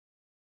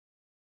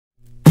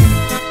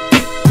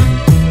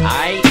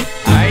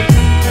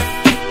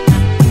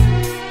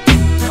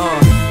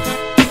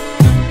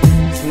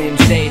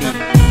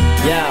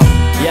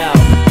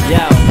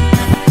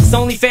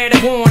only fair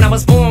to warn, I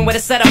was born with a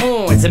set of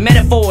horns and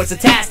metaphors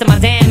attached to my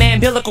damn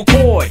umbilical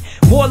cord.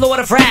 Warlord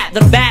of rap,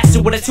 little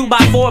bastard with a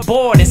 2x4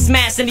 board, and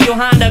smashed into your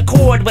Honda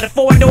Accord with a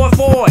 4-door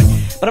Ford.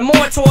 But a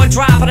more toward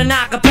drop of an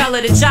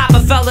acapella, the chopper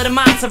fella, the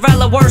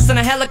mozzarella worse than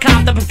a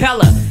helicopter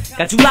propeller.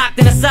 Got you locked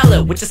in a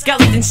cellar with your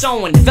skeleton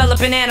showing,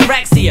 developing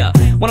anorexia.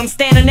 When I'm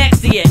standing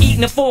next to you,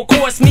 eating a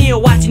full-course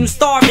meal, watching you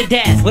starve to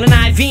death with an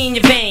IV in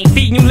your vein,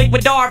 feeding you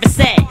liquid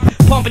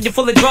Darvocet, pumping you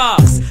full of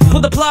drugs.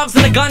 Pull the plugs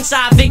on the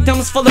gunshot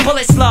victims full of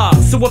bullet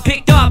slugs, who were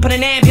picked up in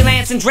an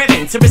ambulance and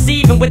driven to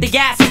receiving with the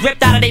gases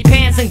ripped out of their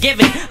pants and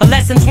given a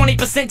less than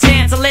 20%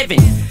 chance of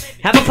living.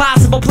 Have a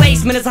possible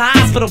placement as a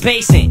hospital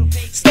patient,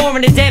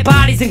 storing the dead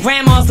bodies in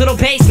grandma's little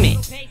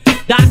basement.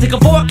 Dr.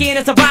 Kevorkian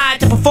is a ride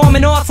to perform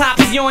an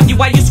autopsy on you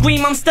while you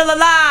scream I'm still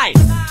alive.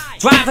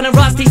 Driving a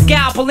rusty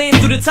scalpel in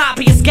through the top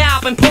of your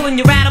scalp and pulling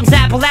your Adam's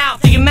apple out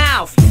through your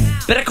mouth.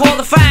 Better call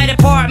the fire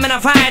department.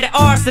 I've hired an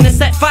arson to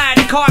set fire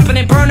to carpet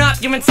and burn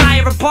up your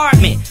entire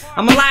apartment.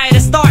 I'm a liar to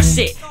start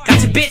shit.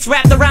 Got your bitch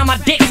wrapped around my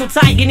dick so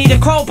tight you need a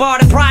crowbar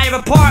to pry her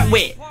apart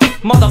with.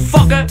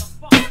 Motherfucker.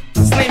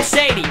 Slim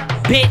Shady,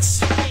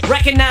 bitch.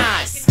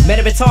 Recognize. Met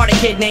a retarded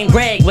kid named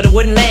Greg with a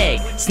wooden leg.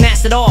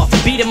 Snatched it off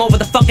and beat him over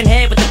the fucking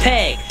head with the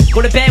peg.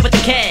 Go to bed with the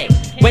keg.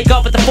 Wake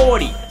up with the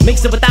 40.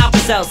 Mix it with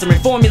Alka-Seltzer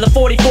and Formula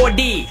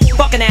 44D.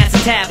 Fucking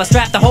acetab, I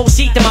strapped the whole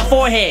sheet to my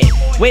forehead.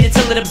 Waited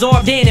till it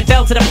absorbed in and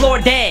fell to the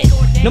floor dead.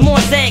 No more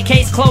said,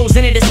 case closed,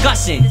 any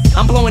discussion.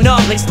 I'm blowing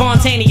up like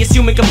spontaneous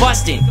human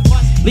combustion,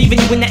 leaving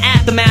you in the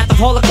aftermath of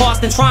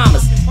Holocaust and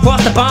traumas.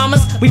 Cross the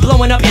bombers, we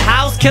blowing up your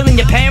house, killing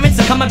your parents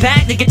and coming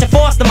back to get your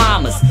foster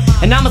mamas.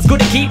 And I'm as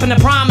good at keeping the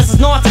promise as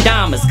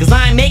Nostradamus, cause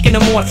I ain't making no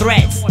more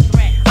threats.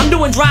 I'm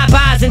doing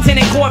drive-bys and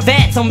tinted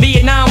Corvettes on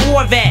Vietnam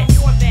War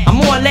vets. I'm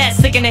more or less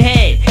sick in the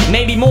head,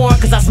 maybe more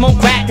cause I smoked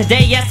crack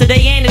today,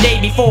 yesterday and the day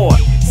before.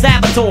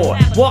 Saboteur,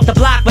 walk the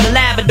block with a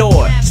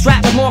Labrador,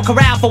 strapped with more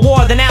corral for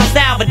war than El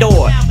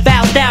Salvador.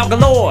 Foul style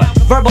galore,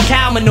 verbal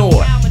cow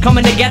manure,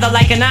 coming together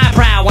like an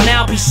eyebrow on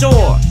Al P.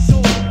 Shore.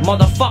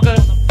 Motherfucker,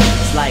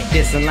 it's like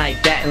this and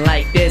like that and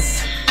like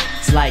this.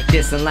 It's like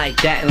this and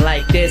like that and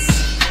like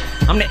this.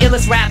 I'm the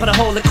illest rapper to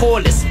hold the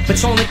cordless,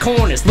 patrolling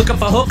corners, looking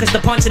for hookers to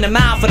punch in the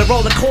mouth for the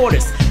roll of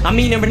quarters. I'm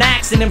meaner and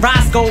accent and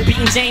Roscoe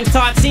beating James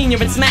Tart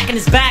Sr. and smacking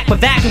his back with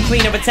vacuum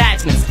cleaner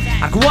attachments.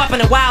 I grew up in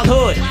a wild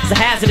hood, it's a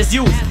hazardous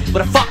youth,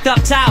 with a fucked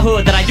up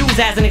childhood that I use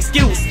as an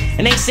excuse.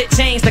 And ain't shit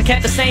changed, I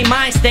kept the same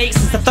mind state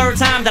since the third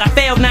time that I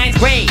failed 9th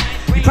grade.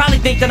 You probably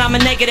think that I'm a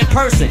negative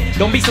person,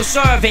 don't be so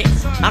sure of it.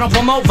 I don't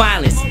promote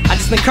violence, I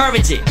just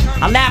encourage it.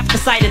 I laugh at the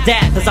sight of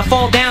death as I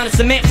fall down a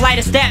cement flight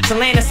of steps and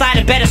land inside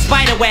a bed of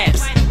spider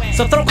webs.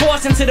 So throw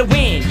caution to the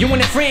wind, you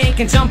and a friend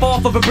can jump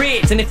off of a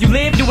bridge, and if you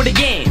live, do it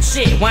again.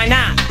 Shit, why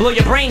not? Blow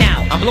your brain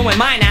out, I'm blowing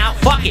mine out.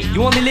 Fuck it,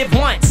 you only live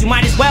once, you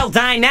might as well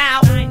die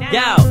now.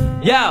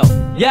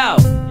 Yo.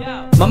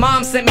 My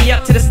mom sent me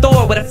up to the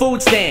store with a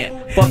food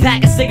stamp for a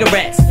pack of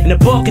cigarettes and a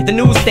book at the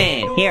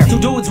newsstand. Here, 2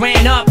 dudes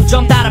ran up,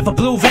 jumped out of a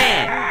blue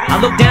van. I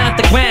looked down at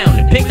the ground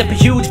and picked up a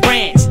huge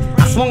branch.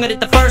 I swung it at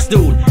the first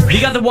dude,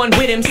 the other one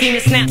with him seen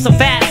it snap so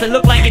fast it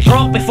looked like it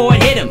broke before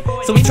it hit him.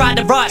 So he tried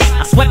to rush,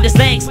 I swept his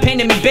legs, pinned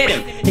him and bit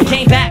him. He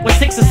came back with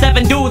 6 or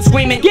 7 dudes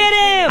screaming, "Get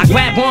him!" I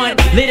grabbed one,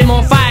 lit him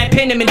on fire,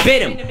 pinned him and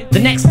bit him. The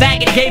next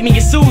faggot gave me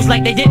his shoes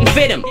like they didn't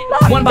fit him.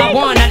 One by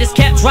one I just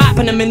kept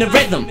dropping them in the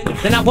rhythm.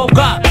 Then I woke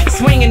up,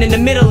 swinging in the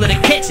middle of the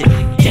kitchen.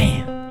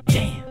 Damn.